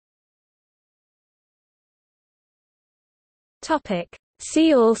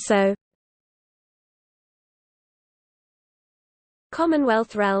See also: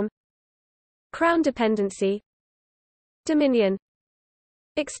 Commonwealth realm, Crown dependency, Dominion,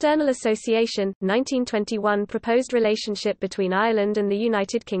 External association, 1921 proposed relationship between Ireland and the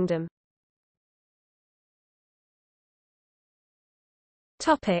United Kingdom.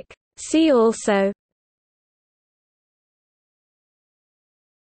 See also: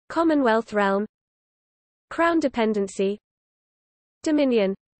 Commonwealth realm, Crown dependency,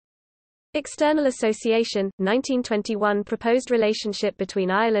 Dominion, External association, 1921 proposed relationship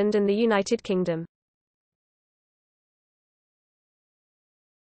between Ireland and the United Kingdom.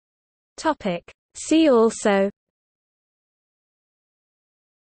 See also: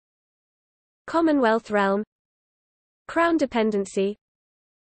 Commonwealth realm, Crown dependency,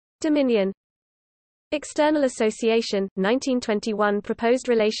 Dominion, External association, 1921 proposed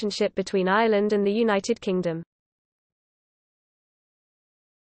relationship between Ireland and the United Kingdom.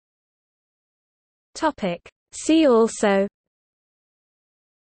 See also: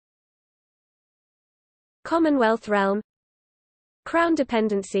 Commonwealth realm, Crown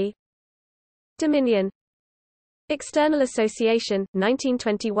dependency, Dominion, External association,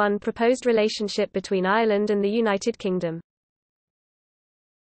 1921 proposed relationship between Ireland and the United Kingdom.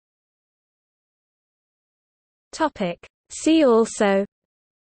 See also: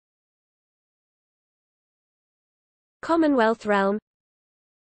 Commonwealth realm,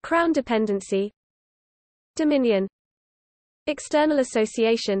 Crown dependency, Dominion, External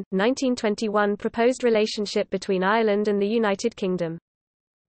association, 1921 proposed relationship between Ireland and the United Kingdom.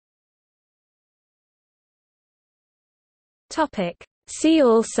 See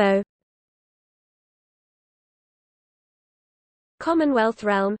also: Commonwealth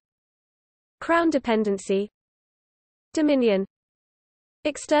realm, Crown dependency, Dominion,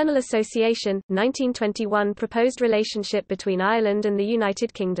 External association, 1921 proposed relationship between Ireland and the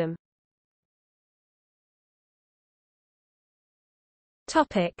United Kingdom.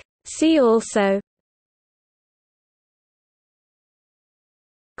 See also: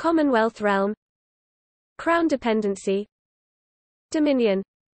 Commonwealth realm, Crown dependency, Dominion,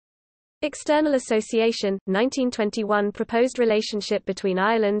 External association, 1921 proposed relationship between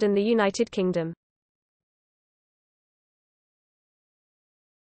Ireland and the United Kingdom.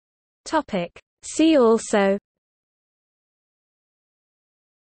 See also: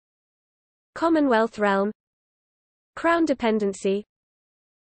 Commonwealth realm, Crown dependency,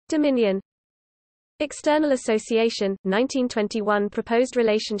 Dominion, External association, 1921 proposed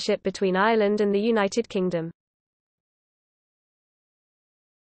relationship between Ireland and the United Kingdom.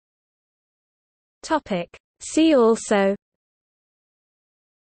 See also: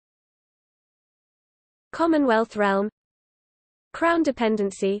 Commonwealth realm, Crown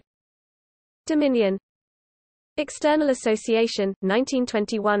dependency, Dominion, External association,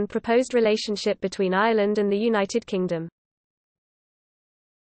 1921 proposed relationship between Ireland and the United Kingdom.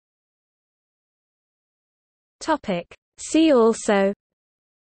 See also: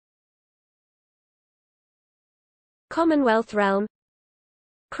 Commonwealth realm,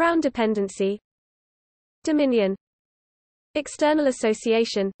 Crown dependency, Dominion, External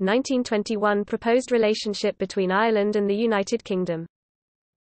association, 1921 proposed relationship between Ireland and the United Kingdom.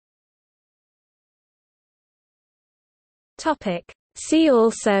 See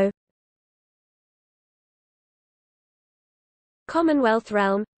also: Commonwealth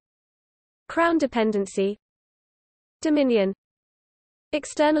realm, Crown dependency, Dominion,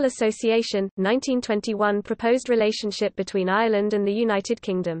 External association, 1921 proposed relationship between Ireland and the United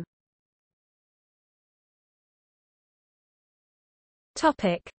Kingdom.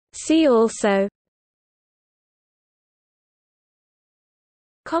 See also: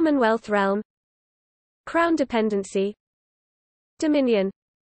 Commonwealth realm, Crown dependency, Dominion,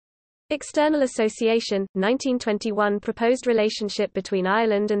 External association, 1921 proposed relationship between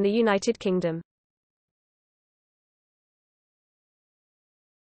Ireland and the United Kingdom.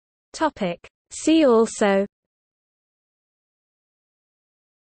 See also: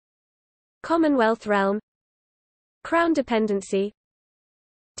 Commonwealth realm, Crown dependency,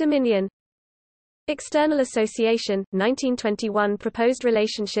 Dominion, External association, 1921 proposed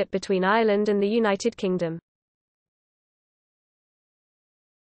relationship between Ireland and the United Kingdom.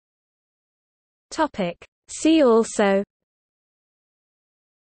 See also: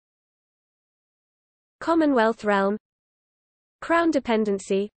 Commonwealth realm, Crown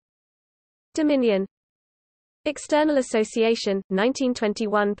dependency, Dominion, External association,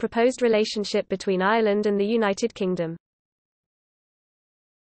 1921 proposed relationship between Ireland and the United Kingdom.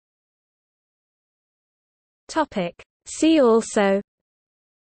 See also: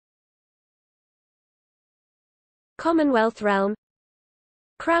 Commonwealth realm,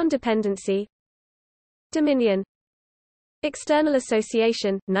 Crown dependency, Dominion, External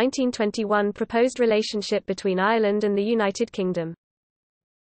association, 1921 proposed relationship between Ireland and the United Kingdom.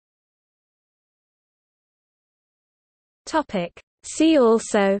 See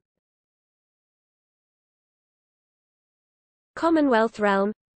also: Commonwealth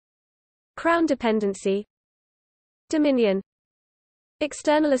realm, Crown dependency, Dominion,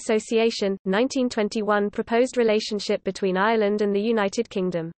 External association, 1921 proposed relationship between Ireland and the United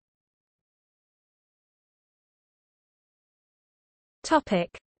Kingdom.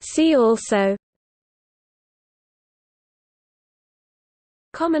 See also: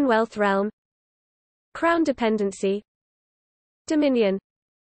 Commonwealth realm, Crown dependency, Dominion,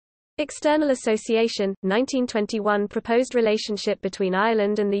 External association, 1921 proposed relationship between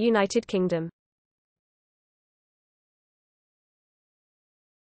Ireland and the United Kingdom.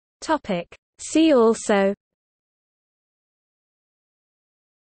 See also: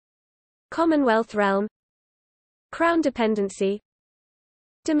 Commonwealth realm, Crown dependency,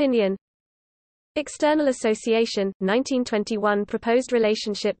 Dominion, External association, 1921 proposed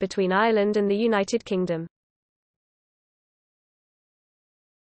relationship between Ireland and the United Kingdom.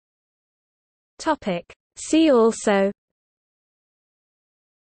 See also: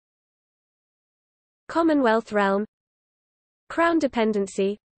 Commonwealth realm, Crown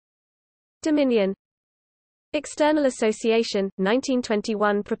dependency, Dominion, External association,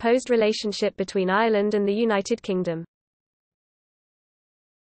 1921 proposed relationship between Ireland and the United Kingdom.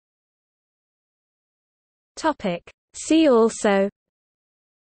 See also: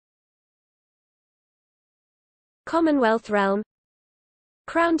 Commonwealth realm,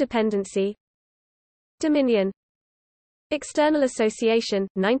 Crown dependency, Dominion, External association,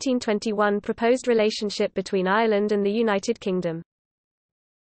 1921 proposed relationship between Ireland and the United Kingdom.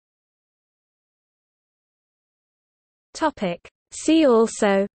 See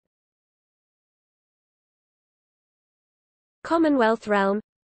also: Commonwealth realm,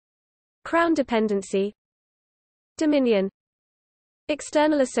 Crown dependency, Dominion,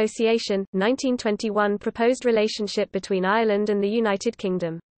 External association, 1921 proposed relationship between Ireland and the United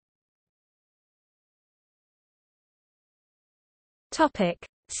Kingdom.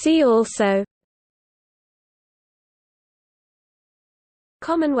 See also: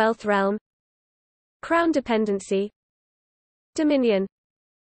 Commonwealth realm, Crown dependency, Dominion,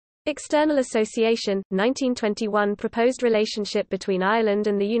 External association, 1921 proposed relationship between Ireland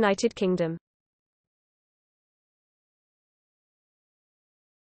and the United Kingdom.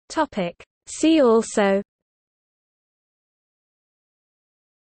 See also: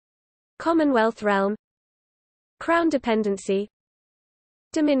 Commonwealth realm, Crown dependency,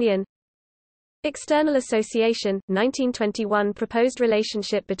 Dominion, External association, 1921 proposed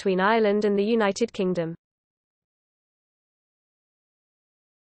relationship between Ireland and the United Kingdom.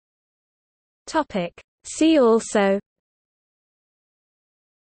 See also: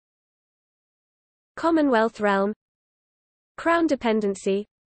 Commonwealth realm, Crown dependency,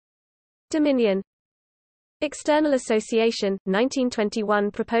 Dominion, External association,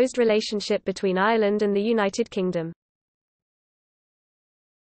 1921 proposed relationship between Ireland and the United Kingdom.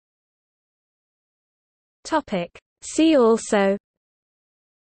 See also: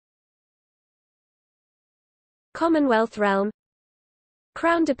 Commonwealth realm,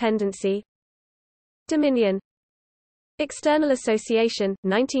 Crown dependency, Dominion, External association,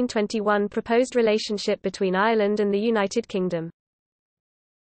 1921 proposed relationship between Ireland and the United Kingdom.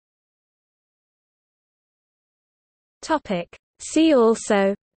 See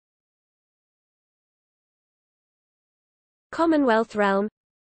also: Commonwealth realm,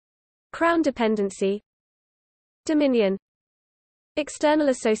 Crown dependency, Dominion, External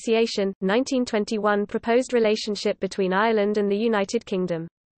association, 1921 proposed relationship between Ireland and the United Kingdom.